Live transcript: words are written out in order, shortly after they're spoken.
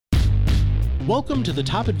Welcome to the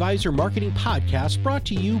Top Advisor Marketing Podcast, brought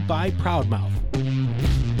to you by Proudmouth.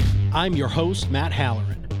 I'm your host, Matt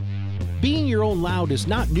Halloran. Being your own loud is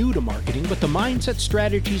not new to marketing, but the mindset,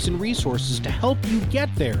 strategies, and resources to help you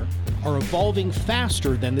get there are evolving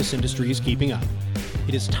faster than this industry is keeping up.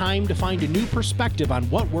 It is time to find a new perspective on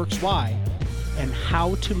what works why and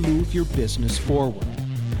how to move your business forward.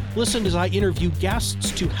 Listen as I interview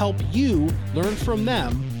guests to help you learn from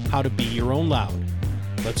them how to be your own loud.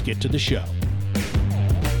 Let's get to the show.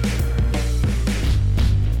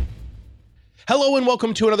 Hello and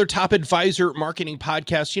welcome to another Top Advisor Marketing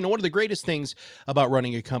Podcast. You know, one of the greatest things about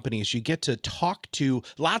running a company is you get to talk to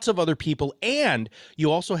lots of other people, and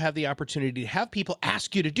you also have the opportunity to have people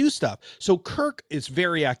ask you to do stuff. So Kirk is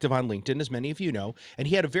very active on LinkedIn, as many of you know, and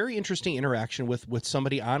he had a very interesting interaction with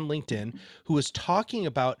somebody on LinkedIn who was talking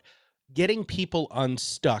about getting people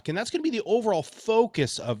unstuck. And that's going to be the overall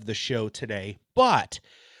focus of the show today. But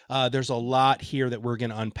there's a lot here that we're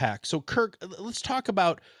going to unpack. So Kirk, let's talk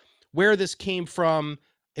about where this came from,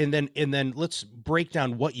 and then let's break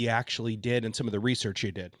down what you actually did and some of the research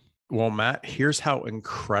you did. Well, Matt, here's how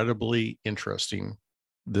incredibly interesting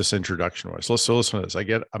this introduction was. So listen to this. I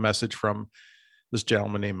get a message from this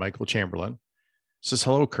gentleman named Michael Chamberlain. It says,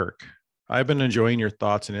 "Hello, Kirk. I've been enjoying your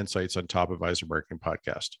thoughts and insights on Top Advisor Marketing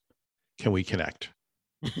Podcast. Can we connect?"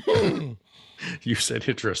 You said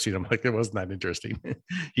interesting. I'm like, it wasn't that interesting.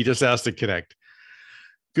 He just asked to connect.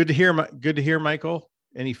 Good to hear, Michael.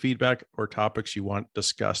 Any feedback or topics you want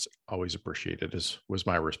discussed, always appreciated, was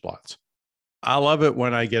my response. I love it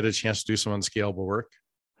when I get a chance to do some unscalable work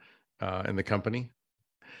in the company.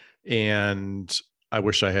 And I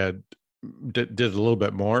wish I had did a little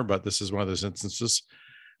bit more, but this is one of those instances.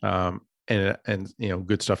 And you know,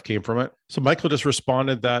 good stuff came from it. So Michael just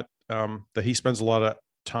responded that he spends a lot of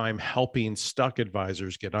time helping stuck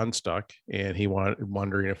advisors get unstuck, and he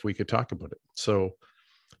wondering if we could talk about it. So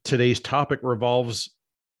today's topic revolves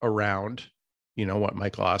around, you know, what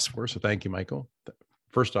Michael asked for. So thank you, Michael.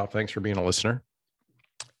 First off, thanks for being a listener.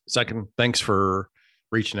 Second, thanks for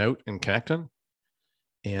reaching out and connecting.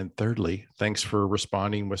 And thirdly, thanks for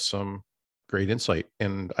responding with some great insight.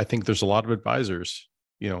 And I think there's a lot of advisors,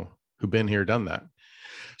 you know, who've been here, done that.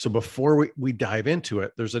 So before we dive into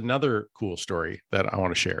it, there's another cool story that I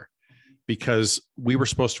want to share, because we were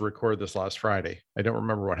supposed to record this last Friday. I don't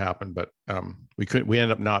remember what happened, but we ended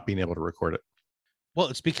up not being able to record it. Well,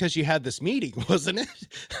 it's because you had this meeting, wasn't it?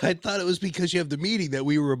 I thought it was because you have the meeting that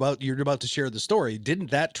you're about to share the story.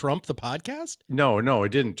 Didn't that trump the podcast? No, it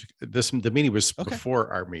didn't. The meeting was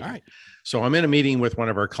before our meeting. All right. So I'm in a meeting with one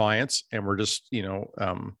of our clients, and we're just, you know,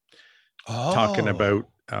 talking about,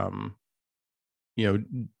 you know,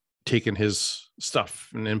 taking his stuff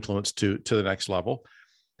and influence to the next level.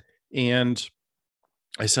 And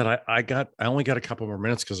I said, I only got a couple more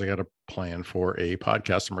minutes because I got a plan for a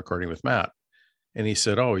podcast I'm recording with Matt. And he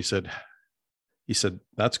said,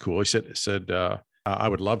 "That's cool." He said, "I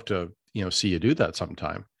would love to, you know, see you do that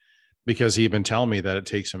sometime," because he'd been telling me that it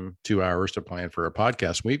takes him 2 hours to plan for a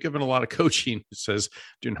podcast. We've given a lot of coaching that says,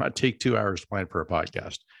 do not take 2 hours to plan for a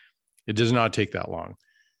podcast. It does not take that long.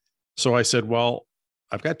 So I said, "Well,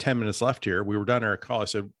 I've got 10 minutes left here." We were done our call. I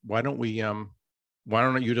said, why don't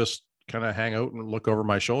you just kind of hang out and look over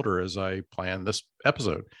my shoulder as I plan this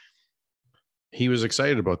episode?" He was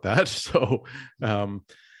excited about that. So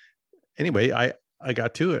anyway, I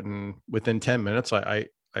got to it, and within 10 minutes, I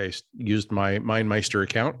used my MindMeister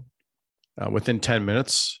account. Within 10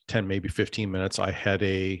 minutes, 10, maybe 15 minutes, I had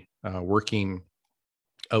a working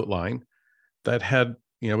outline that had,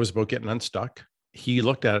 you know, was about getting unstuck. He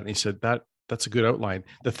looked at it and he said, that's a good outline.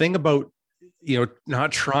 The thing about, you know,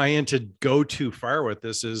 not trying to go too far with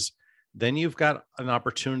this is then you've got an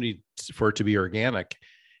opportunity for it to be organic.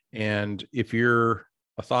 And if you're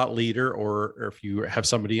a thought leader, or if you have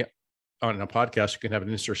somebody on a podcast, you can have an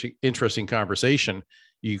interesting conversation.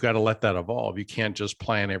 You got to let that evolve. You can't just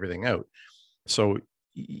plan everything out. So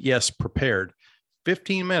yes, prepared.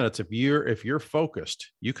 15 minutes. If you're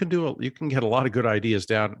focused, you can get a lot of good ideas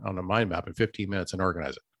down on a mind map in 15 minutes and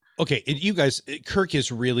organize it. Okay, and you guys, Kirk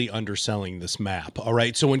is really underselling this map. All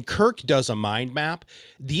right, so when Kirk does a mind map,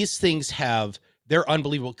 these things they're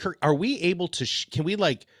unbelievable. Kirk, are we able to? Can we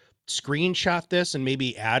like screenshot this and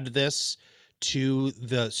maybe add this to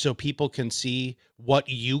so people can see what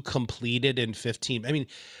you completed in 15? I mean,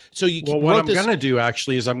 so you. Well, what I'm going to do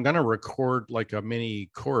actually is I'm going to record like a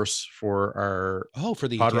mini course for our for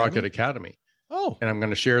the PodRocket Academy. Oh, and I'm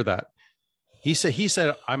going to share that. He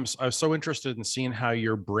said, I was so interested in seeing how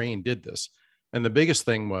your brain did this. And the biggest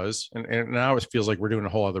thing was, and now it feels like we're doing a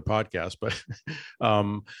whole other podcast, but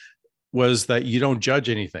was that you don't judge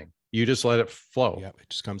anything. You just let it flow. Yeah, it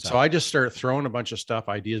just comes out. So I just start throwing a bunch of stuff,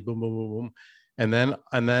 ideas, boom, boom, boom, boom.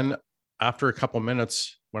 And then after a couple of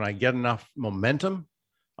minutes, when I get enough momentum,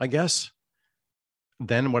 I guess,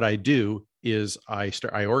 then what I do is I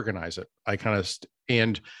organize it.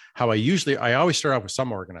 And how I always start off with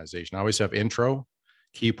some organization. I always have intro,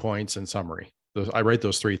 key points, and summary. I write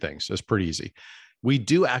those three things. It's pretty easy. We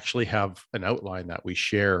do actually have an outline that we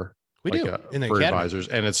share in the for Academy. advisors,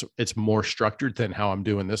 and it's more structured than how I'm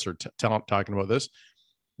doing this or talking about this.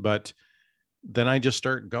 But then I just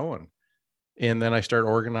start going, and then I start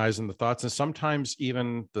organizing the thoughts, and sometimes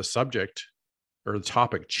even the subject or the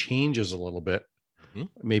topic changes a little bit.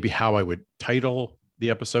 Maybe how I would title the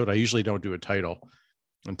episode. I usually don't do a title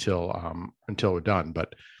until we're done.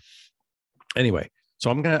 But anyway, so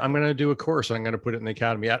I'm gonna do a course. I'm gonna put it in the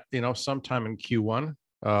Academy at sometime in Q1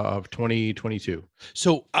 of 2022.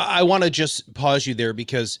 So I want to just pause you there,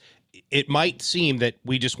 because it might seem that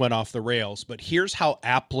we just went off the rails, but here's how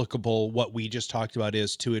applicable what we just talked about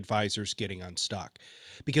is to advisors getting unstuck.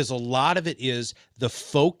 Because a lot of it is the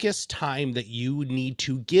focus time that you need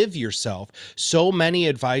to give yourself. So many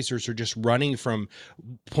advisors are just running from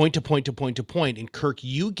point to point to point to point. And Kirk,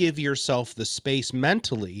 you give yourself the space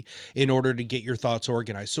mentally in order to get your thoughts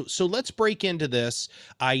organized. So let's break into this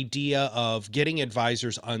idea of getting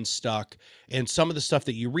advisors unstuck and some of the stuff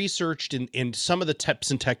that you researched and some of the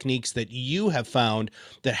tips and techniques that you have found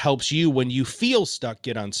that helps you when you feel stuck,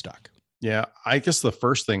 get unstuck. Yeah, I guess the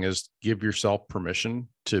first thing is give yourself permission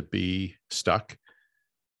to be stuck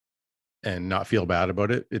and not feel bad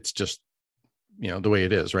about it. It's just, the way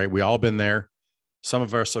it is, right? We all been there. Some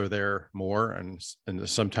of us are there more and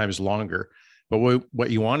sometimes longer. But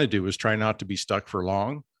what you want to do is try not to be stuck for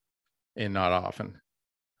long and not often.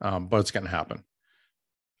 But it's going to happen.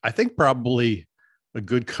 I think probably a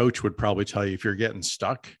good coach would probably tell you if you're getting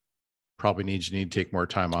stuck, probably you need to take more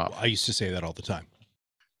time off. I used to say that all the time.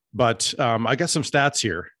 But I got some stats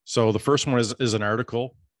here. So the first one is an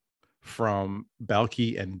article from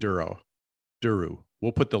Balke and Duru.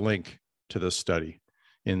 We'll put the link to this study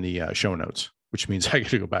in the show notes, which means I got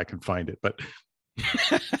to go back and find it. But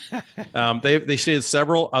they stated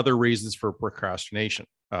several other reasons for procrastination.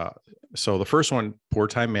 So the first one, poor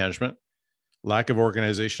time management, lack of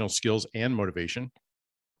organizational skills and motivation,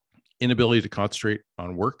 inability to concentrate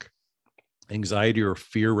on work, anxiety or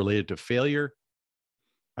fear related to failure,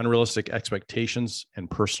 unrealistic expectations and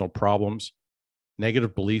personal problems,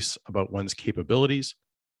 negative beliefs about one's capabilities,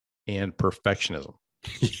 and perfectionism.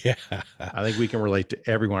 Yeah. I think we can relate to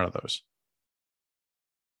every one of those.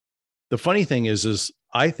 The funny thing is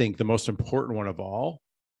I think the most important one of all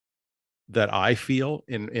that I feel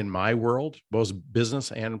in my world, both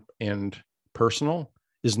business and personal,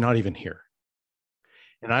 is not even here.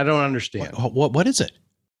 And I don't understand. What is it?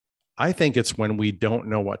 I think it's when we don't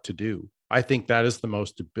know what to do. I think that is the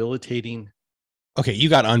most debilitating. Okay, you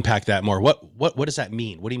got to unpack that more. What does that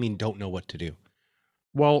mean? What do you mean don't know what to do?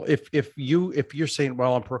 Well, if you're saying,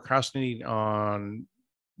 well, I'm procrastinating on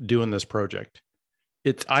doing this project,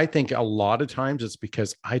 I think a lot of times it's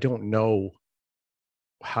because I don't know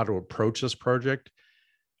how to approach this project.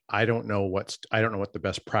 I don't know what the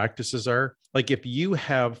best practices are. Like if you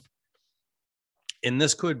have, and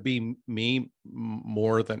this could be me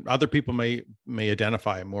more than other people may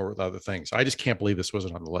identify more with other things. I just can't believe this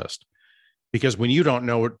wasn't on the list, because when you don't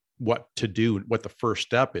know what to do, what the first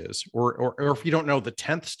step is, or if you don't know the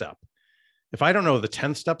 10th step, if I don't know the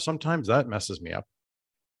 10th step, sometimes that messes me up.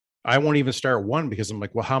 I won't even start one because I'm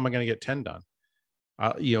like, well, how am I going to get 10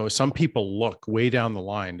 done? Some people look way down the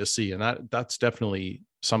line to see, and that's definitely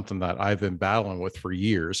something that I've been battling with for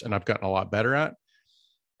years, and I've gotten a lot better at.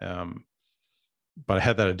 But I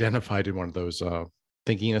had that identified in one of those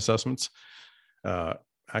thinking assessments,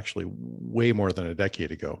 actually way more than a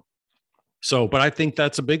decade ago. So, but I think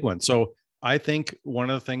that's a big one. So I think one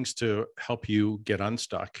of the things to help you get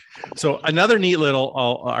unstuck. So another neat little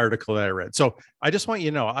article that I read. So I just want you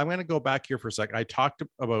to know, I'm going to go back here for a second. I talked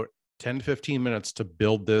about 10 to 15 minutes to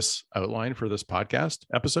build this outline for this podcast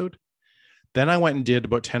episode. Then I went and did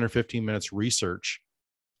about 10 or 15 minutes research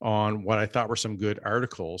on what I thought were some good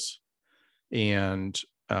articles. And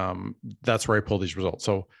that's where I pulled these results.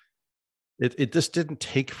 So it just didn't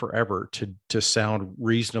take forever to sound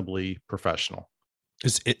reasonably professional.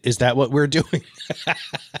 Is that what we're doing?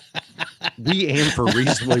 We aim for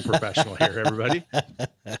reasonably professional here, everybody.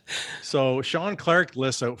 So Sean Clark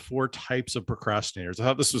lists out 4 types of procrastinators. I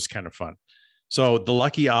thought this was kind of fun. So the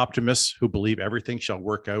lucky optimists who believe everything shall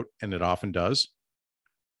work out, and it often does.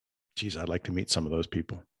 Geez, I'd like to meet some of those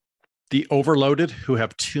people. The overloaded who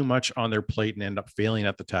have too much on their plate and end up failing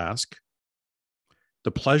at the task.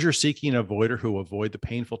 the pleasure-seeking avoider who avoid the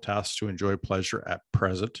painful tasks to enjoy pleasure at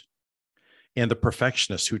present, and the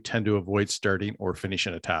perfectionists who tend to avoid starting or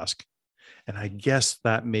finishing a task. And I guess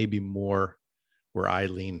that may be more where I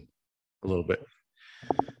lean a little bit.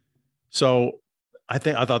 So I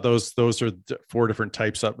thought those are 4 different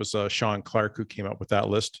types. That was Sean Clark who came up with that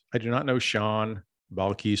list. I do not know Sean,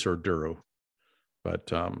 Balkis, or Duro, but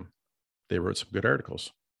they wrote some good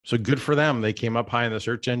articles. So good for them. They came up high in the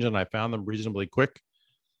search engine. I found them reasonably quick,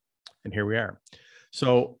 and here we are.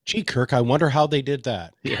 So, gee, Kirk, I wonder how they did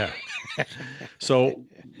that. Yeah. So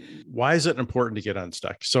why is it important to get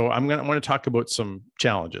unstuck? So I want to talk about some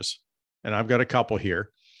challenges, and I've got a couple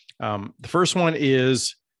here. The first one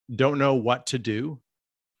is don't know what to do.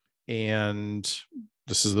 And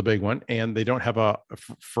this is the big one. And they don't have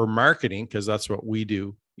for marketing, because that's what we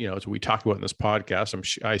do, as we talk about in this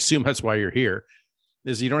podcast. I assume that's why you're here,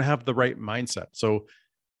 is you don't have the right mindset. So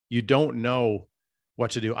you don't know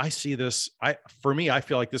what to do. I see this. For me, I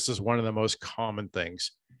feel like this is one of the most common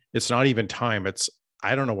things. It's not even time.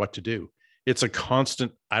 I don't know what to do. It's a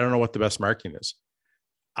constant, I don't know what the best marketing is.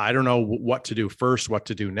 I don't know what to do first, what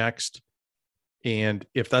to do next. And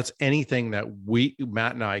if that's anything that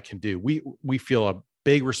Matt and I can do, we feel a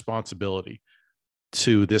big responsibility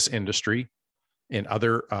to this industry and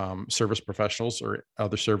other service professionals or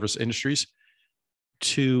other service industries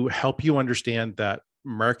to help you understand that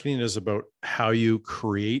marketing is about how you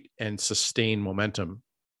create and sustain momentum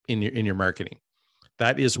in your marketing.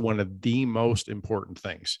 That is one of the most important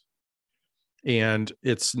things. And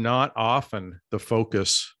it's not often the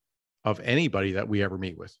focus of anybody that we ever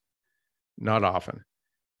meet with. Not often.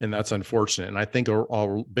 And that's unfortunate. And I think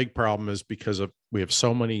our big problem is because we have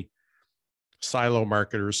so many silo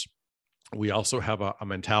marketers. We also have a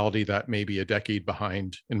mentality that may be a decade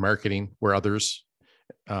behind in marketing where others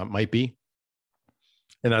might be.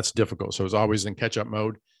 And that's difficult. So it's always in catch-up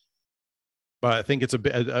mode. But I think it's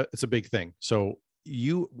a big thing. So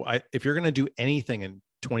if you're going to do anything in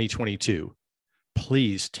 2022,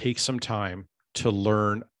 please take some time to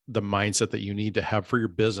learn the mindset that you need to have for your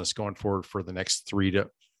business going forward for the next 3 to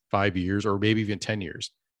 5 years, or maybe even 10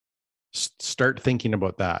 years. Start thinking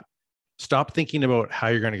about that. Stop thinking about how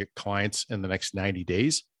you're going to get clients in the next 90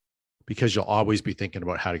 days, because you'll always be thinking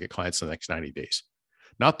about how to get clients in the next 90 days.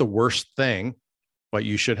 Not the worst thing, but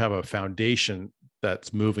you should have a foundation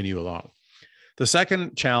that's moving you along. The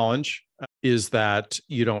second challenge is that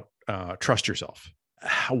you don't trust yourself.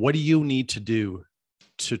 What do you need to do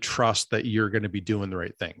to trust that you're going to be doing the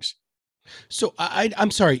right things? So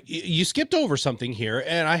I'm sorry, you skipped over something here,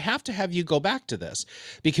 and I have to have you go back to this,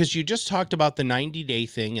 because you just talked about the 90-day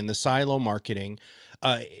thing and the silo marketing.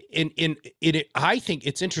 I think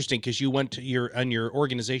it's interesting because you went to your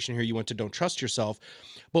organization here, you went to Don't Trust Yourself.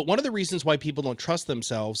 But one of the reasons why people don't trust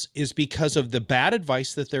themselves is because of the bad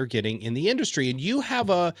advice that they're getting in the industry. And you have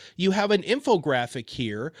an infographic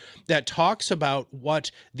here that talks about what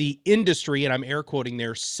the industry, and I'm air quoting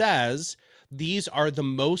there, says these are the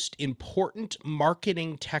most important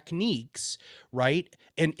marketing techniques, right?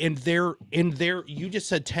 And they're you just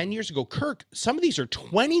said 10 years ago, Kirk, some of these are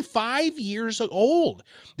 25 years old.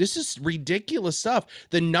 This is ridiculous stuff.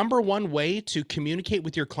 The number one way to communicate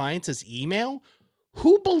with your clients is email.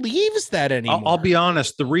 Who believes that anymore? I'll be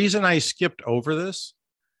honest. The reason I skipped over this,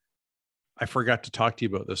 I forgot to talk to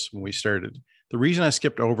you about this when we started. The reason I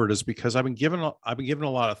skipped over it is because I've been given a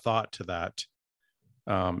lot of thought to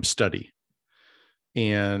that study.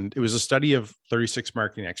 And it was a study of 36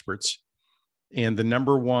 marketing experts. And the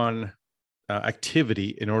number one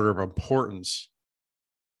activity in order of importance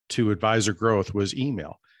to advisor growth was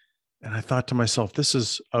email. And I thought to myself, this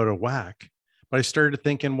is out of whack. But I started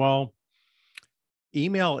thinking, well,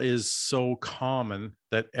 email is so common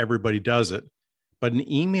that everybody does it, but an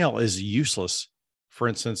email is useless, for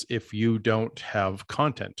instance, if you don't have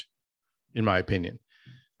content, in my opinion.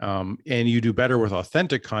 And you do better with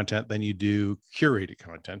authentic content than you do curated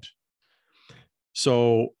content.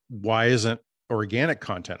 So why isn't organic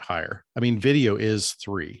content higher? I mean, video is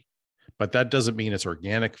 3, but that doesn't mean it's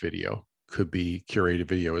organic video. Could be curated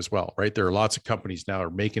video as well, right? There are lots of companies now are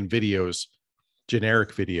making videos,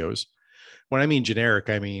 generic videos. When I mean generic,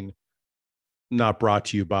 I mean not brought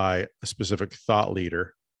to you by a specific thought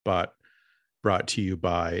leader, but brought to you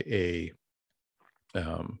by a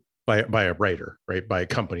writer, right? By a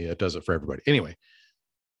company that does it for everybody. Anyway,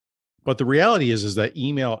 but the reality is that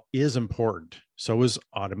email is important. So is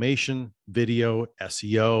automation, video,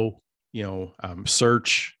 SEO,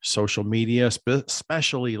 search, social media,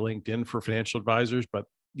 especially LinkedIn for financial advisors, but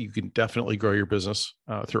you can definitely grow your business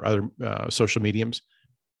through other social mediums.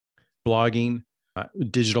 Blogging,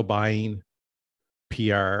 digital buying,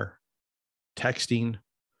 PR, texting,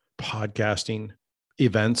 podcasting,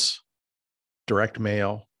 events, direct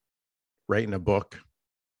mail, writing a book,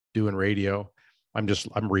 doing radio. I'm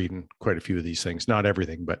reading quite a few of these things, not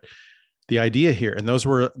everything, but the idea here, and those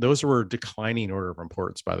were declining order of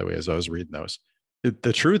importance, by the way, as I was reading those.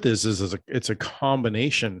 The truth is it's a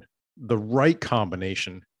combination, the right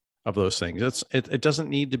combination of those things. It doesn't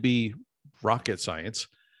need to be rocket science,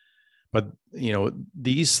 but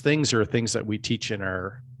these things are things that we teach in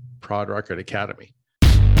our ProdRocket Academy.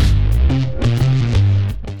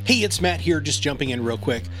 Hey, it's Matt here, just jumping in real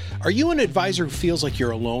quick. Are you an advisor who feels like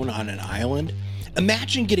you're alone on an island?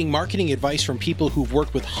 Imagine getting marketing advice from people who've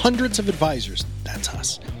worked with hundreds of advisors. That's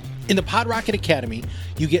us. In the PodRocket Academy,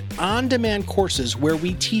 you get on-demand courses where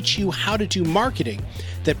we teach you how to do marketing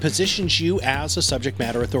that positions you as a subject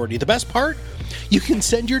matter authority. The best part? You can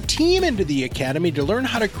send your team into the Academy to learn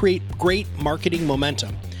how to create great marketing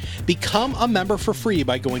momentum. Become a member for free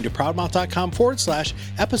by going to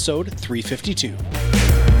proudmouth.com/episode 352.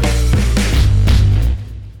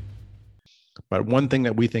 But one thing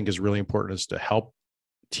that we think is really important is to help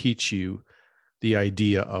teach you the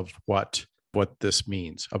idea of what this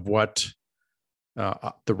means, of what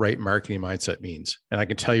the right marketing mindset means. And I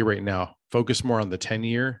can tell you right now, focus more on the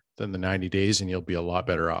 10-year than the 90 days, and you'll be a lot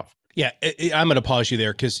better off. Yeah, I'm going to pause you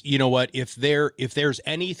there because you know what? If there's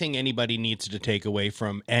anything anybody needs to take away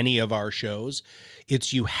from any of our shows,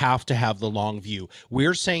 it's you have to have the long view.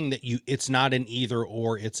 We're saying that it's not an either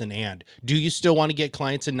or, it's an and. Do you still want to get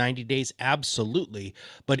clients in 90 days? Absolutely.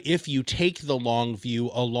 But if you take the long view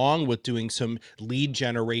along with doing some lead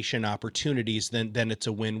generation opportunities, then it's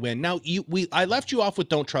a win-win. Now, I left you off with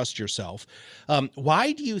don't trust yourself.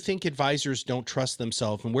 Why do you think advisors don't trust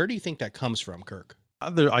themselves, and where do you think that comes from, Kirk?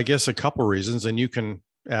 I guess a couple reasons, and you can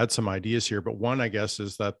add some ideas here, but one, I guess,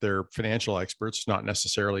 is that they're financial experts, not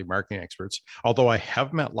necessarily marketing experts. Although I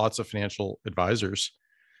have met lots of financial advisors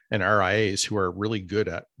and RIAs who are really good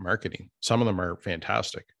at marketing. Some of them are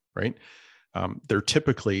fantastic, right? They're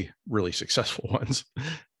typically really successful ones.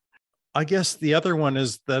 I guess the other one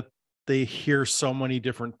is that they hear so many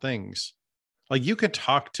different things. Like you could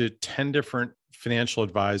talk to 10 different financial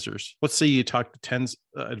advisors. Let's say you talk to 10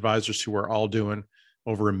 advisors who are all doing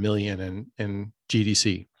over $1 million in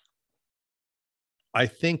GDC. I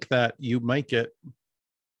think that you might get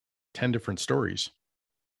 10 different stories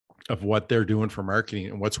of what they're doing for marketing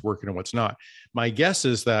and what's working and what's not. My guess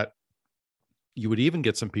is that you would even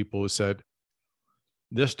get some people who said,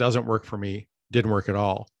 this doesn't work for me, didn't work at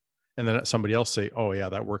all. And then somebody else say, oh yeah,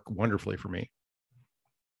 that worked wonderfully for me.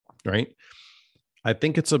 Right? I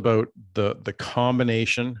think it's about the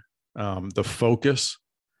combination, the focus,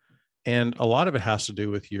 and a lot of it has to do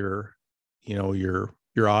with your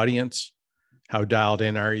audience. How dialed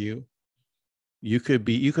in are you? You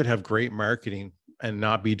could have great marketing and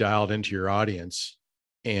not be dialed into your audience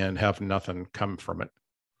and have nothing come from it,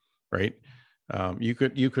 right? You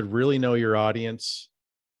could really know your audience,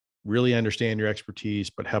 really understand your expertise,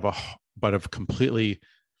 but have completely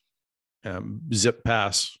zip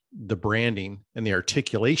past the branding and the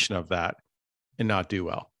articulation of that and not do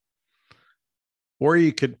well. Or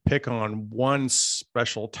you could pick on one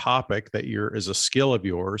special topic that is a skill of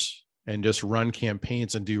yours and just run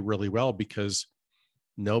campaigns and do really well because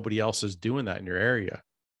nobody else is doing that in your area.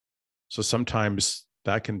 So sometimes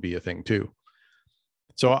that can be a thing too.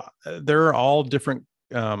 So there are all different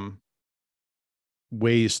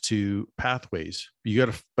pathways.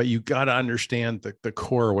 But you got to understand the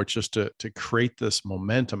core, which is to create this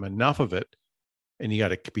momentum, enough of it. And you got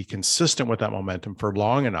to be consistent with that momentum for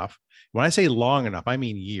long enough. When I say long enough, I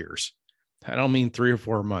mean years. I don't mean 3 or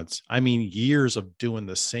 4 months. I mean years of doing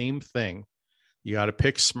the same thing. You got to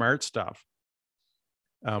pick smart stuff,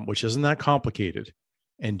 which isn't that complicated,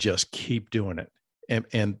 and just keep doing it.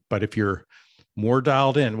 But if you're more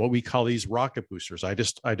dialed in, what we call these rocket boosters, I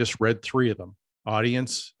just read 3 of them: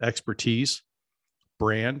 audience, expertise,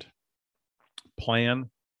 brand, plan,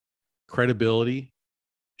 credibility,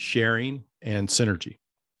 sharing, and synergy.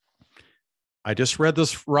 I just read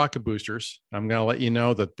those rocket boosters. I'm going to let you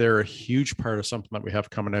know that they're a huge part of something that we have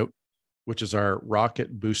coming out, which is our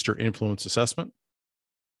Rocket Booster Influence Assessment.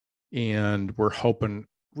 And we're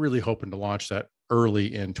really hoping to launch that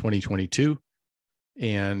early in 2022.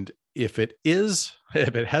 And if it has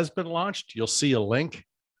been launched, you'll see a link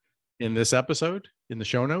in this episode in the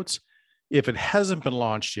show notes. If it hasn't been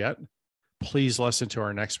launched yet, please listen to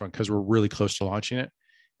our next one because we're really close to launching it.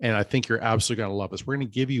 And I think you're absolutely going to love this. We're going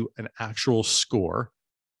to give you an actual score.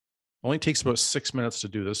 Only takes about 6 minutes to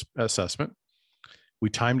do this assessment. We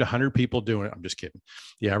timed 100 people doing it. I'm just kidding.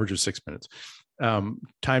 The average was 6 minutes.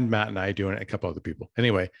 Timed Matt and I doing it, a couple other people.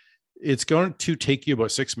 Anyway, it's going to take you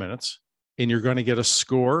about 6 minutes. and you're going to get a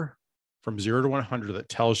score from 0 to 100 that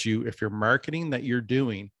tells you if your marketing that you're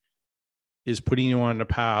doing is putting you on a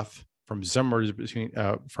path from somewhere between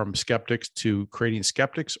from skeptics to creating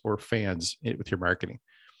skeptics or fans with your marketing.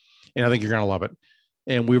 And I think you're going to love it.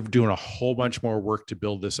 And we're doing a whole bunch more work to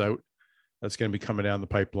build this out. That's going to be coming down the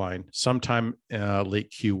pipeline sometime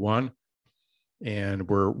late Q1. And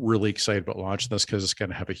we're really excited about launching this because it's going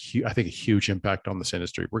to have a huge impact on this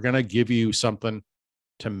industry. We're going to give you something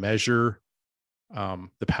to measure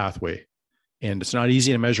the pathway. And it's not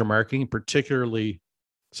easy to measure marketing, particularly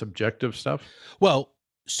subjective stuff. Well,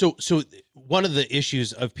 so one of the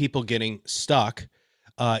issues of people getting stuck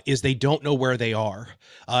is they don't know where they are.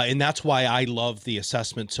 And that's why I love the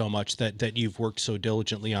assessment so much that you've worked so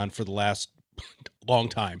diligently on for the last long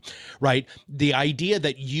time, right? The idea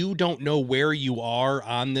that you don't know where you are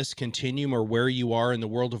on this continuum or where you are in the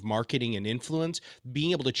world of marketing and influence,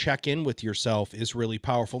 being able to check in with yourself is really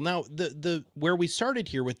powerful. Now, the where we started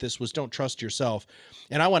here with this was don't trust yourself.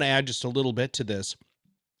 And I want to add just a little bit to this.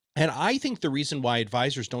 And I think the reason why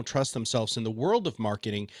advisors don't trust themselves in the world of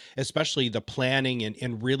marketing, especially the planning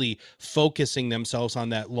and really focusing themselves on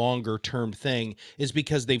that longer term thing, is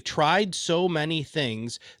because they've tried so many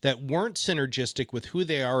things that weren't synergistic with who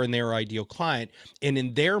they are and their ideal client. And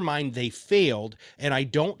in their mind, they failed. And I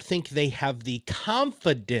don't think they have the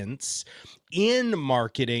confidence in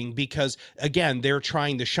marketing because, again, they're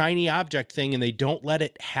trying the shiny object thing and they don't let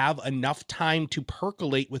it have enough time to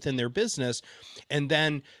percolate within their business. And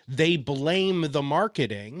then they blame the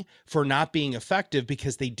marketing for not being effective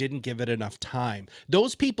because they didn't give it enough time.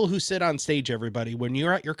 Those people who sit on stage, everybody, when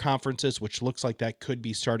you're at your conferences, which looks like that could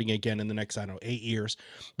be starting again in the next, 8 years.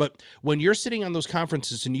 But when you're sitting on those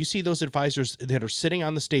conferences and you see those advisors that are sitting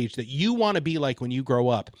on the stage that you want to be like when you grow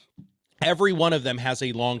up, every one of them has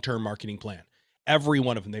a long-term marketing plan. Every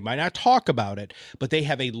one of them. They might not talk about it, but they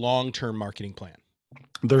have a long-term marketing plan.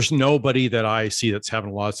 There's nobody that I see that's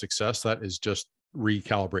having a lot of success that is just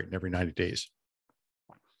recalibrating every 90 days.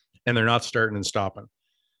 And they're not starting and stopping.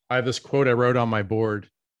 I have this quote I wrote on my board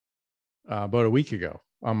about a week ago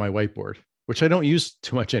on my whiteboard, which I don't use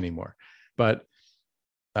too much anymore. But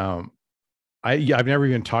I've never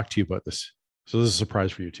even talked to you about this. So this is a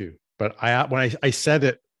surprise for you too. But when I said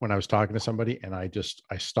it, when I was talking to somebody and I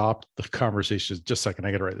stopped the conversation just a second,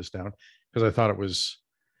 I got to write this down because I thought it was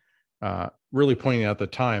really pointing out the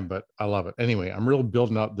time, but I love it. Anyway, I'm really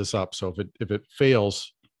building this up. So if it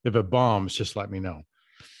fails, if it bombs, just let me know.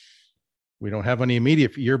 We don't have any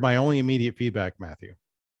you're my only immediate feedback, Matthew.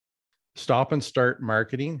 Stop and start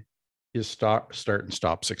marketing is start and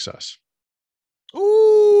stop success.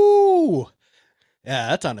 Ooh, yeah,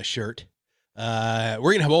 that's on a shirt. We're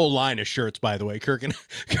going to have a whole line of shirts, by the way. Kirk and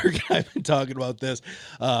I have been talking about this.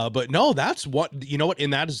 But no, that's what, you know what?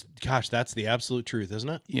 And that is, gosh, that's the absolute truth, isn't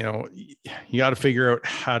it? You know, you got to figure out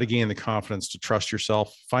how to gain the confidence to trust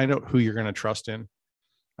yourself, find out who you're going to trust in.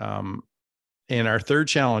 And our third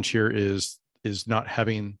challenge here is not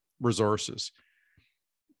having resources.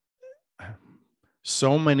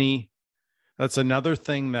 That's another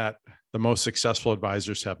thing that the most successful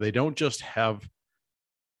advisors have. They don't just have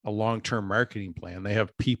a long-term marketing plan. They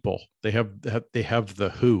have people. They have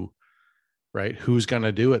the who, right? Who's going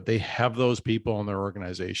to do it? They have those people in their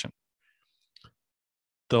organization.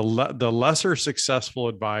 The lesser successful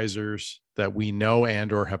advisors that we know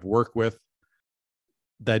and or have worked with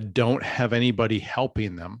that don't have anybody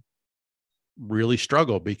helping them really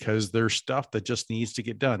struggle because there's stuff that just needs to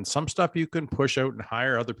get done. Some stuff you can push out and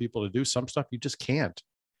hire other people to do. Some stuff you just can't.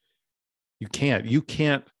 You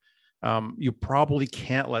probably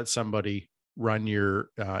can't let somebody run your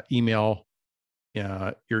email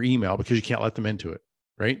because you can't let them into it,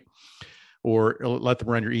 right? Or let them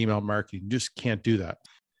run your email marketing. You just can't do that.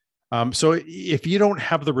 So if you don't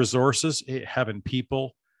have the resources, having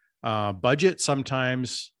people, budget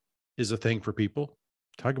sometimes is a thing for people.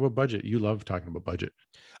 Talk about budget. You love talking about budget.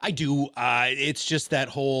 I do. It's just that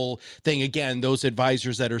whole thing. Again, those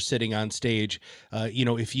advisors that are sitting on stage,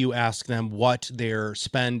 if you ask them what their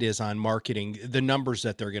spend is on marketing, the numbers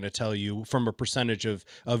that they're going to tell you from a percentage of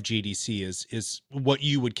GDC is what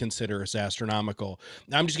you would consider as astronomical.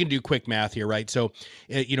 I'm just going to do quick math here, right? So,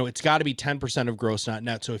 it's got to be 10% of gross, not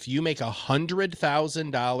net. So if you make $100,000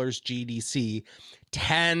 GDC,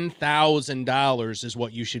 $10,000 is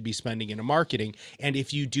what you should be spending in marketing. And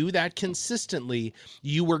if you do that consistently,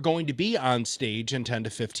 you are going to be on stage in 10 to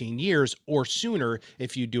 15 years or sooner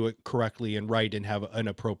if you do it correctly and right and have an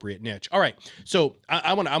appropriate niche. All right. So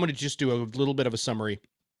I'm going to just do a little bit of a summary.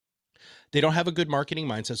 they don't have a good marketing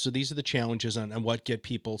mindset. So these are the challenges on what get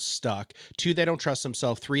people stuck. 2, they don't trust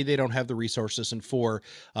themselves. 3, they don't have the resources. And 4,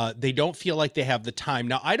 they don't feel like they have the time.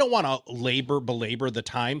 Now, I don't want to belabor the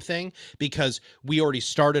time thing, because we already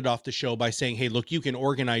started off the show by saying, hey, look, you can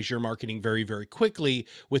organize your marketing very, very quickly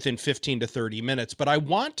within 15 to 30 minutes. But I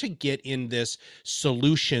want to get in this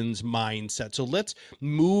solutions mindset. So let's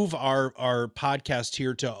move our podcast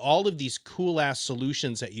here to all of these cool ass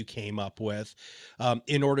solutions that you came up with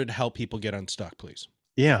in order to help people get unstuck, please.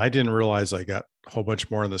 Yeah, I didn't realize I got a whole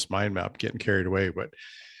bunch more on this mind map, getting carried away. But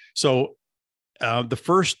so the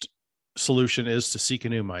first solution is to seek a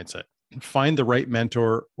new mindset. Find the right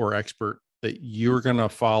mentor or expert that you're going to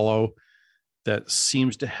follow that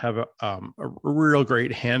seems to have a real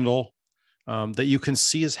great handle, that you can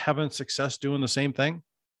see is having success doing the same thing.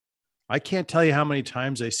 I can't tell you how many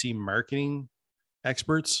times I see marketing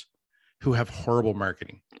experts who have horrible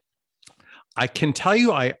marketing. I can tell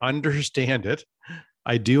you I understand it.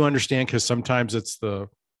 I do understand, because sometimes it's what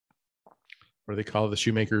do they call it? The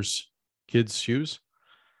shoemaker's kids' shoes?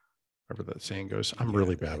 Whatever that saying goes. I'm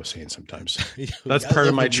really bad with saying sometimes. That's part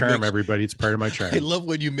of my charm, everybody. It's part of my charm. I love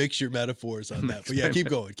when you mix your metaphors on that. But yeah, keep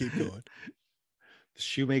going. The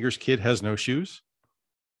shoemaker's kid has no shoes.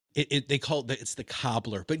 They call it, it's the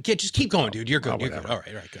cobbler, but just keep going, dude. You're good. You're good. All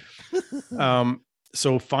right, good.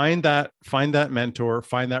 So find that mentor,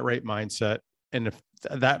 find that right mindset. And if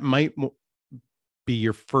that might be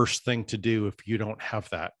your first thing to do, if you don't have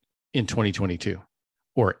that in 2022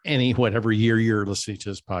 or whatever year you're listening to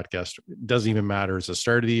this podcast, it doesn't even matter. It's the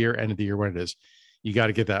start of the year, end of the year, when it is, you got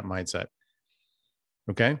to get that mindset.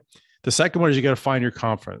 Okay. The second one is you got to find your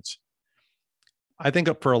confidence. I think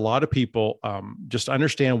for a lot of people, just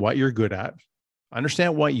understand what you're good at,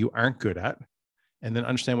 understand what you aren't good at, and then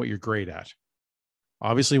understand what you're great at.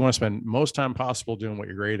 Obviously, you want to spend most time possible doing what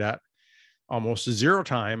you're great at, almost zero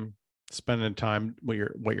time spending time what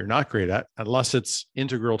you're not great at, unless it's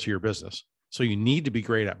integral to your business. So you need to be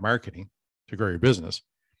great at marketing to grow your business,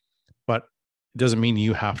 but it doesn't mean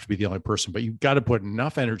you have to be the only person, but you've got to put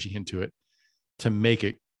enough energy into it to make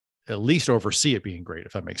it, at least oversee it being great,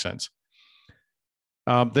 if that makes sense.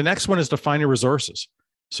 The next one is to find your resources.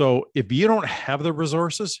 So if you don't have the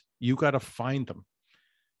resources, you got to find them.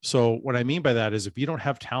 So what I mean by that is, if you don't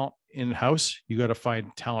have talent in-house, you got to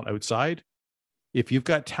find talent outside. If you've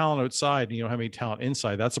got talent outside and you don't have any talent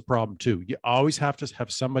inside, that's a problem too. You always have to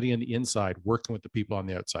have somebody on the inside working with the people on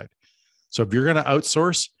the outside. So if you're going to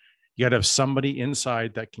outsource, you got to have somebody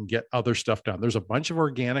inside that can get other stuff done. There's a bunch of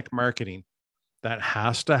organic marketing that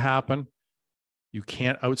has to happen. You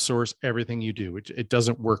can't outsource everything you do. It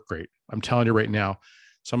doesn't work great. I'm telling you right now,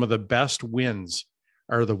 some of the best wins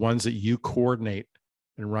are the ones that you coordinate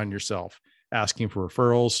and run yourself, asking for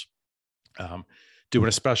referrals, doing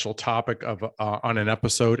a special topic on an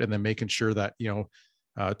episode, and then making sure that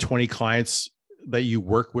 20 clients that you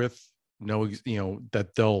work with know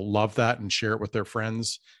that they'll love that and share it with their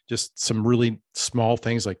friends. Just some really small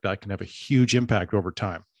things like that can have a huge impact over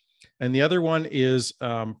time. And the other one is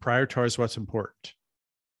prioritize what's important.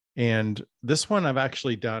 And this one I've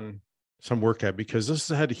actually done some work at, because this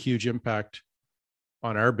has had a huge impact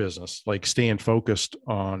on our business, like staying focused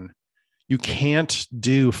on, you can't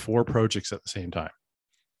do 4 projects at the same time.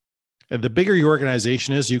 And the bigger your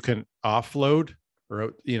organization is, you can offload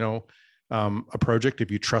or, a project if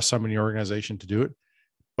you trust someone in your organization to do it.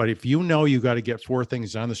 But if you know you got to get 4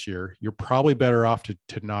 things done this year, you're probably better off to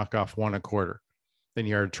knock off 1 a quarter than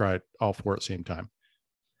you are to try all 4 at the same time.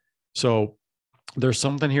 So there's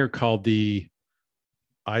something here called the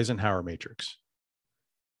Eisenhower matrix.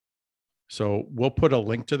 So we'll put a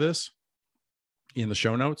link to this in the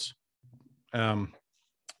show notes.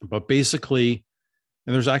 But basically,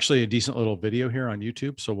 and there's actually a decent little video here on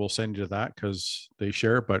YouTube, so we'll send you to that because they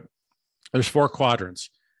share it. But there's 4 quadrants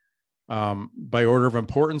by order of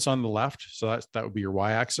importance on the left. So that would be your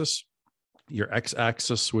y-axis. Your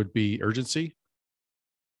x-axis would be urgency.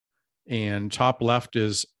 And top left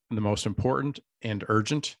is the most important and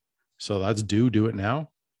urgent. So that's do it now.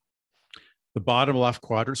 The bottom left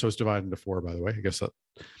quadrant, so it's divided into 4, by the way, I guess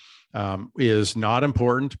that is not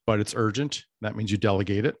important, but it's urgent. That means you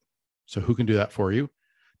delegate it. So who can do that for you?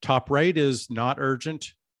 Top right is not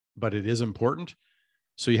urgent, but it is important.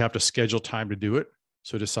 So you have to schedule time to do it.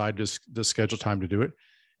 So decide to schedule time to do it.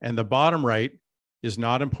 And the bottom right is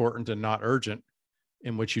not important and not urgent,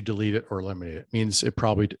 in which you delete it or eliminate it. It means it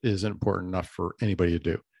probably isn't important enough for anybody to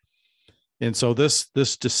do. And so this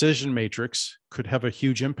decision matrix could have a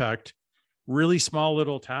huge impact, really small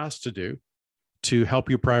little tasks to do to help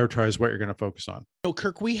you prioritize what you're going to focus on. So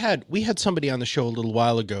Kirk, we had somebody on the show a little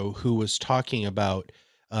while ago who was talking about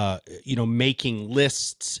making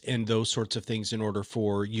lists and those sorts of things in order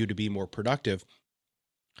for you to be more productive.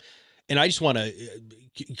 And I just want to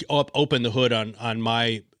open the hood on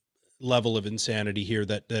my level of insanity here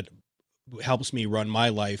that helps me run my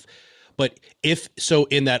life. But if so,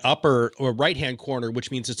 in that upper or right hand corner,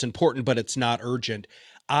 which means it's important, but it's not urgent,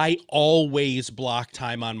 I always block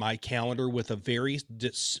time on my calendar with a very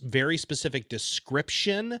specific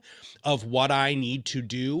description of what I need to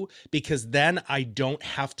do, because then I don't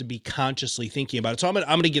have to be consciously thinking about it. So I'm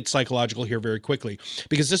going to get psychological here very quickly,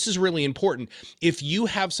 because this is really important. If you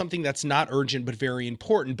have something that's not urgent but very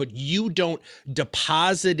important, but you don't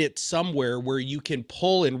deposit it somewhere where you can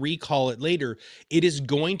pull and recall it later, it is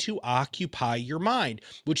going to occupy your mind,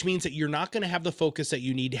 which means that you're not going to have the focus that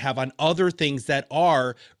you need to have on other things that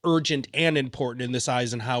are urgent and important in this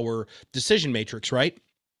Eisenhower decision matrix, right?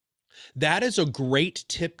 That is a great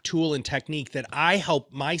tip, tool, and technique that I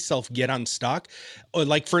help myself get unstuck.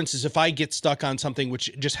 Like, for instance, if I get stuck on something,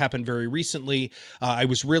 which just happened very recently, I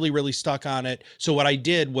was really, really stuck on it. So what I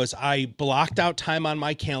did was I blocked out time on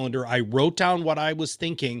my calendar. I wrote down what I was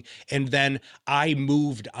thinking, and then I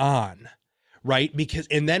moved on. Right?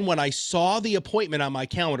 And then when I saw the appointment on my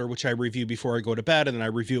calendar, which I review before I go to bed, and then I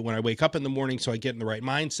review it when I wake up in the morning, so I get in the right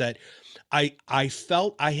mindset, I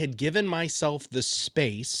felt I had given myself the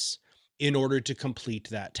space in order to complete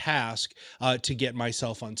that task, to get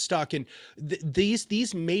myself unstuck. And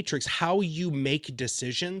these matrix, how you make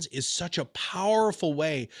decisions, is such a powerful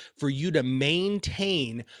way for you to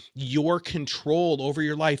maintain your control over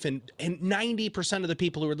your life. And 90% of the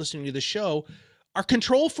people who are listening to the show are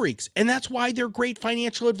control freaks, and that's why they're great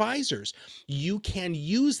financial advisors. You can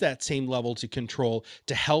use that same level to control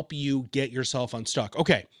to help you get yourself unstuck.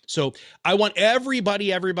 Okay, so I want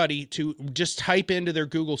everybody to just type into their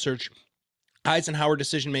Google search Eisenhower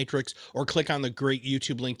Decision Matrix, or click on the great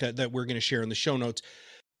YouTube link that we're going to share in the show notes.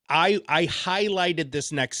 I highlighted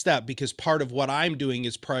this next step because part of what I'm doing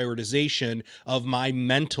is prioritization of my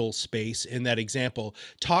mental space in that example.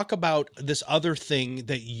 Talk about this other thing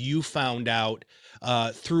that you found out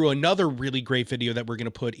through another really great video that we're going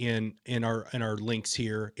to put in our links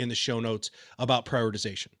here in the show notes about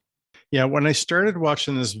prioritization. Yeah, when I started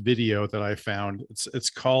watching this video that I found, it's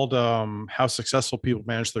called How Successful People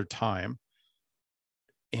Manage Their Time.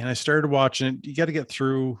 And I started watching it. You got to get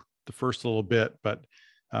through the first little bit, but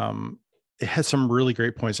it has some really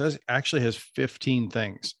great points. It actually has 15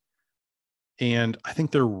 things. And I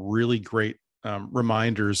think they're really great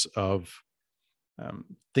reminders of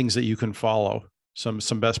things that you can follow, some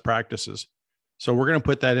best practices. So we're going to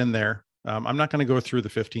put that in there. I'm not going to go through the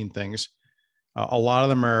 15 things. A lot of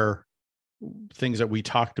them are things that we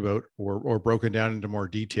talked about or broken down into more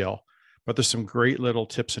detail, but there's some great little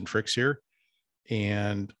tips and tricks here.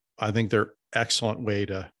 And I think they're excellent way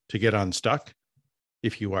to get unstuck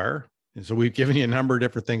if you are. And so we've given you a number of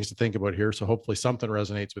different things to think about here. So hopefully something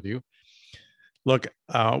resonates with you. Look,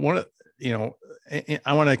 I want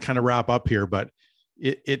to kind of wrap up here, but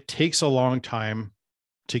it takes a long time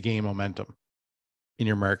to gain momentum in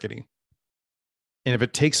your marketing. And if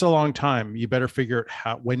it takes a long time, you better figure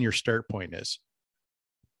out when your start point is,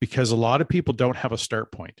 because a lot of people don't have a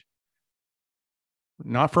start point.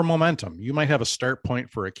 Not for momentum. You might have a start point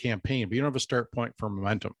for a campaign, but you don't have a start point for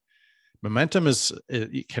momentum. Momentum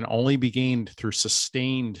it can only be gained through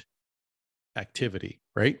sustained activity,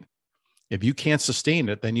 right? If you can't sustain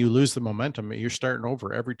it, then you lose the momentum. You're starting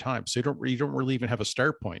over every time. So you don't really even have a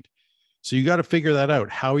start point. So you got to figure that out.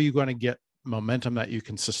 How are you going to get momentum that you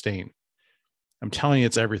can sustain? I'm telling you,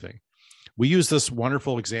 it's everything. We use this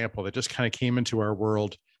wonderful example that just kind of came into our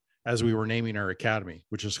world as we were naming our academy,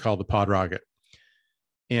 which is called the Pod Rocket.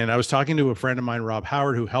 And I was talking to a friend of mine, Rob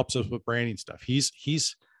Howard, who helps us with branding stuff.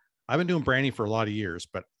 I've been doing branding for a lot of years,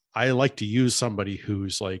 but I like to use somebody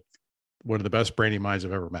who's like one of the best branding minds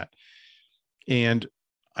I've ever met. And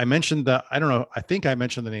I mentioned that, I think I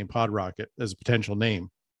mentioned the name Pod Rocket as a potential name.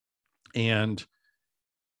 And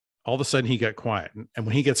all of a sudden he got quiet. And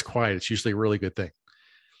when he gets quiet, it's usually a really good thing.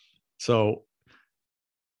 So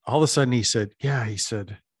all of a sudden he said,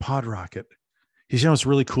 Pod Rocket. He said, what's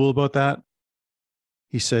really cool about that?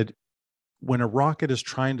 He said, when a rocket is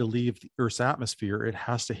trying to leave the Earth's atmosphere, it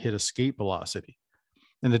has to hit escape velocity.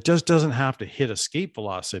 And it just doesn't have to hit escape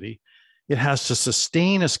velocity. It has to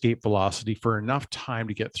sustain escape velocity for enough time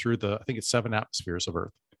to get through I think it's 7 atmospheres of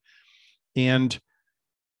Earth. And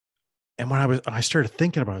when I started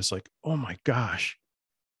thinking about it, I was like, oh my gosh,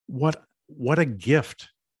 what a gift.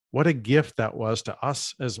 What a gift that was to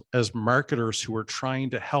us as marketers who are trying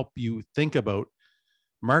to help you think about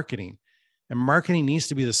marketing. And marketing needs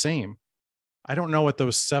to be the same. I don't know what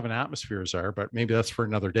those 7 atmospheres are, but maybe that's for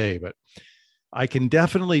another day. But I can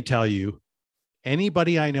definitely tell you,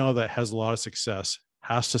 anybody I know that has a lot of success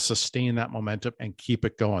has to sustain that momentum and keep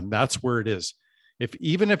it going. That's where it is.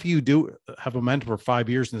 Even if you do have momentum for 5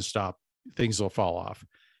 years and stop, things will fall off.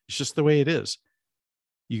 It's just the way it is.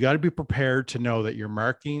 You got to be prepared to know that your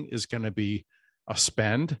marketing is going to be a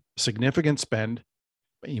significant spend,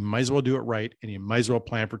 but you might as well do it right. And you might as well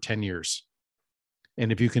plan for 10 years.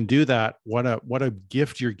 And if you can do that, what a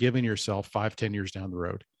gift you're giving yourself 5-10 years down the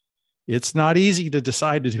road. It's not easy to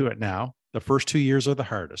decide to do it now. The first 2 years are the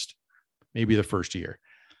hardest, maybe the first year,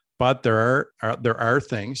 but there are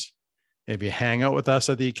things. If you hang out with us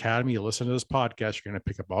at the Academy, you listen to this podcast, you're going to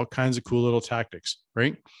pick up all kinds of cool little tactics,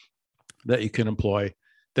 right? That you can employ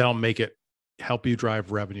that'll help you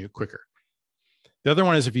drive revenue quicker. The other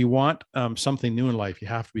one is, if you want something new in life, you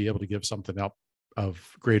have to be able to give something up of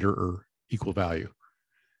greater or equal value.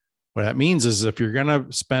 What that means is, if you're going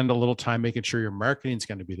to spend a little time making sure your marketing is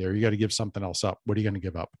going to be there, you got to give something else up. What are you going to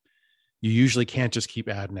give up? You usually can't just keep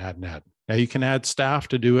adding. Now you can add staff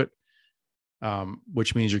to do it,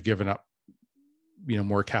 which means you're giving up,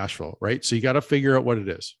 more cash flow, right? So you got to figure out what it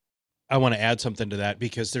is. I want to add something to that,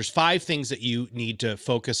 because there's 5 things that you need to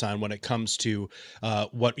focus on when it comes to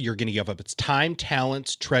what you're going to give up. It's time,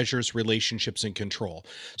 talents, treasures, relationships, and control.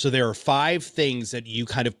 So there are 5 things that you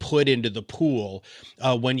kind of put into the pool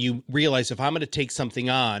when you realize, if I'm going to take something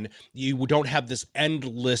on, you don't have this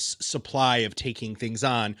endless supply of taking things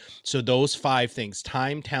on. So those 5 things: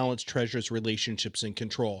 time, talents, treasures, relationships, and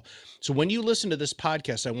control. So when you listen to this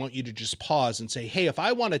podcast, I want you to just pause and say, hey, if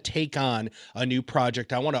I want to take on a new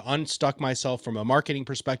project, I want to unstuck myself from a marketing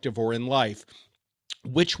perspective or in life,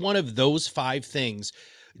 which one of those 5 things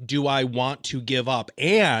do I want to give up?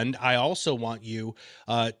 And I also want you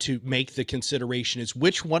to make the consideration is,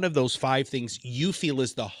 which one of those 5 things you feel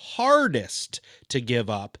is the hardest to give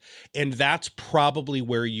up? And that's probably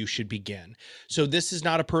where you should begin. So this is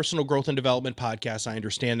not a personal growth and development podcast. I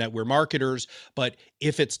understand that we're marketers, but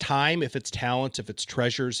if it's time, if it's talent, if it's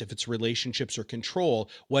treasures, if it's relationships or control,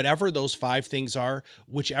 whatever those 5 things are,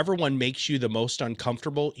 whichever one makes you the most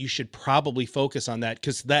uncomfortable, you should probably focus on that,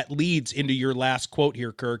 because that leads into your last quote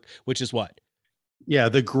here, Kirk, which is what? Yeah.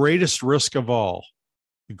 The greatest risk of all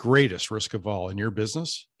in your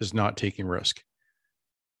business is not taking risk.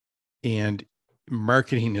 And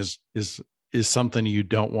marketing is something you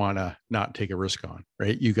don't want to not take a risk on,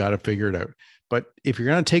 right? You got to figure it out. But if you're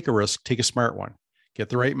going to take a risk, take a smart one. Get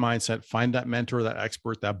the right mindset, find that mentor, that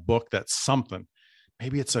expert, that book, that's something.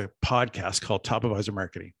 Maybe it's a podcast called Top Advisor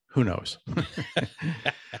Marketing. Who knows?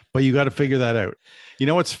 But you got to figure that out. You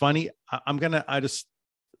know what's funny? I just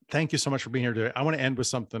thank you so much for being here today. I want to end with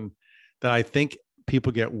something that I think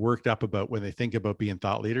people get worked up about when they think about being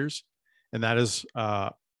thought leaders. And that is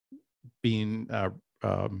saying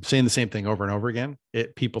the same thing over and over again.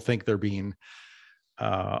 People think they're being,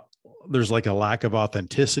 there's like a lack of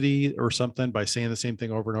authenticity or something by saying the same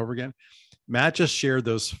thing over and over again. Matt just shared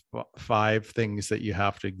those 5 things that you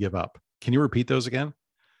have to give up. Can you repeat those again?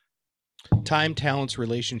 Time, talents,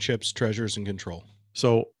 relationships, treasures, and control.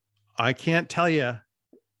 So I can't tell you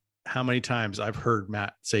how many times I've heard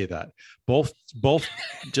Matt say that, both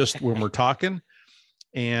just when we're talking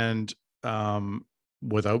and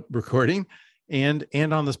without recording and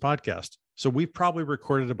on this podcast. So we've probably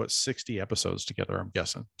recorded about 60 episodes together, I'm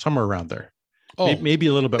guessing, somewhere around there. Oh, maybe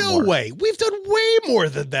a little bit more. No way. We've done way more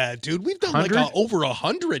than that, dude. We've done 100? Like over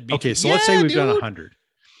 100. Okay, so let's say we've done 100.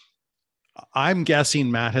 I'm guessing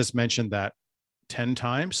Matt has mentioned that 10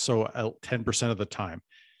 times, so 10% of the time.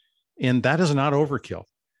 And that is not overkill.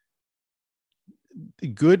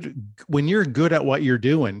 When you're good at what you're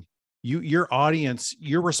doing, your audience,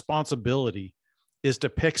 your responsibility is to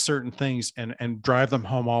pick certain things and drive them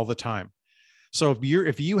home all the time. So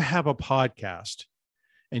if you have a podcast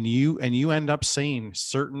and you end up saying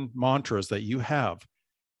certain mantras that you have,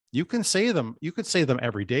 you can say them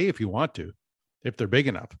every day if you want to, if they're big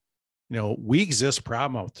enough. We exist,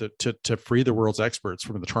 Proudmouth, to free the world's experts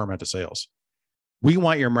from the torment of sales. We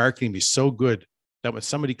want your marketing to be so good that when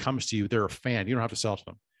somebody comes to you, they're a fan. You don't have to sell to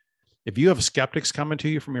them. If you have skeptics coming to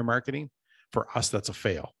you from your marketing, for us, that's a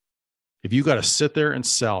fail. If you got to sit there and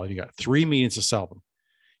sell, and you got 3 meetings to sell them,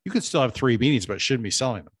 you could still have 3 meetings, but shouldn't be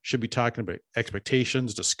selling them. Should be talking about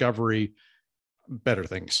expectations, discovery, better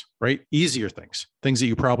things, right? Easier things that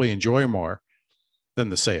you probably enjoy more than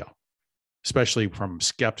the sale, especially from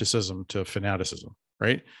skepticism to fanaticism,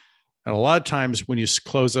 right? And a lot of times when you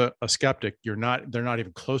close a skeptic, they're not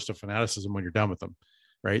even close to fanaticism when you're done with them,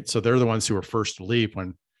 right? So they're the ones who are first to leave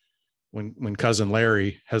when cousin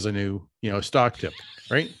Larry has a new, stock tip,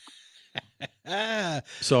 right?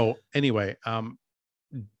 So anyway,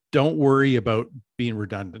 don't worry about being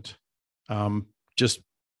redundant. Just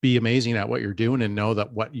be amazing at what you're doing and know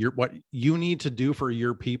that what you need to do for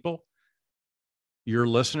your people, your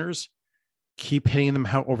listeners, keep hitting them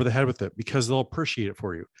over the head with it because they'll appreciate it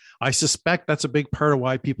for you. I suspect that's a big part of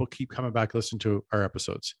why people keep coming back, listening to our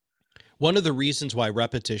episodes. One of the reasons why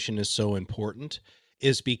repetition is so important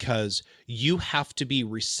is because you have to be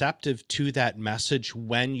receptive to that message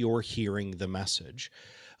when you're hearing the message.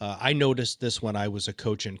 I noticed this when I was a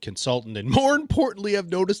coach and consultant, and more importantly, I've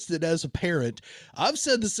noticed it as a parent. I've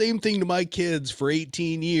said the same thing to my kids for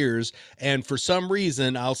 18 years, and for some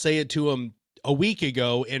reason, I'll say it to them a week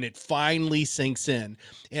ago, and it finally sinks in.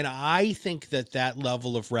 And I think that that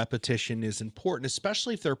level of repetition is important,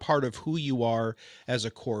 especially if they're part of who you are as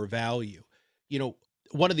a core value. You know,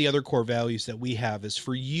 one of the other core values that we have is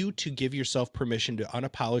for you to give yourself permission to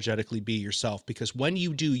unapologetically be yourself, because when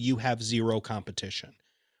you do, you have zero competition.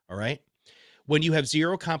 All right. When you have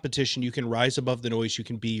zero competition, you can rise above the noise. You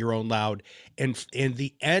can be your own loud. And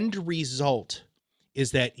the end result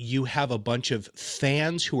is that you have a bunch of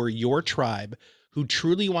fans who are your tribe, who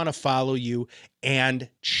truly want to follow you and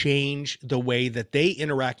change the way that they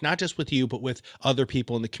interact, not just with you, but with other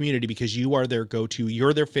people in the community, because you are their go-to.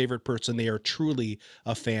 You're their favorite person. They are truly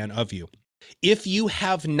a fan of you. If you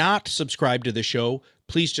have not subscribed to the show,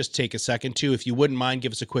 please just take a second to. If you wouldn't mind,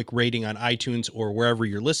 give us a quick rating on iTunes or wherever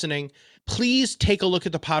you're listening. Please take a look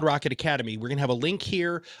at the PodRocket Academy. We're going to have a link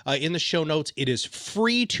here in the show notes. It is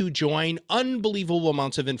free to join. Unbelievable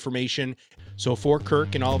amounts of information. So for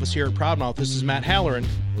Kirk and all of us here at Proudmouth, this is Matt Halloran.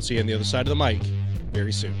 We'll see you on the other side of the mic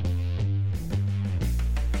very soon.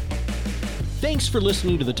 Thanks for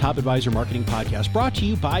listening to the Top Advisor Marketing Podcast, brought to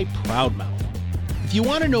you by Proudmouth. If you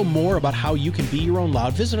want to know more about how you can be your own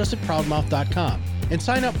loud, visit us at proudmouth.com and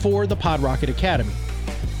sign up for the PodRocket Academy.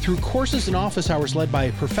 Through courses and office hours led by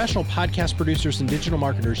professional podcast producers and digital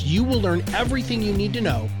marketers, you will learn everything you need to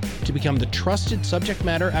know to become the trusted subject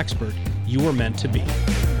matter expert you were meant to be.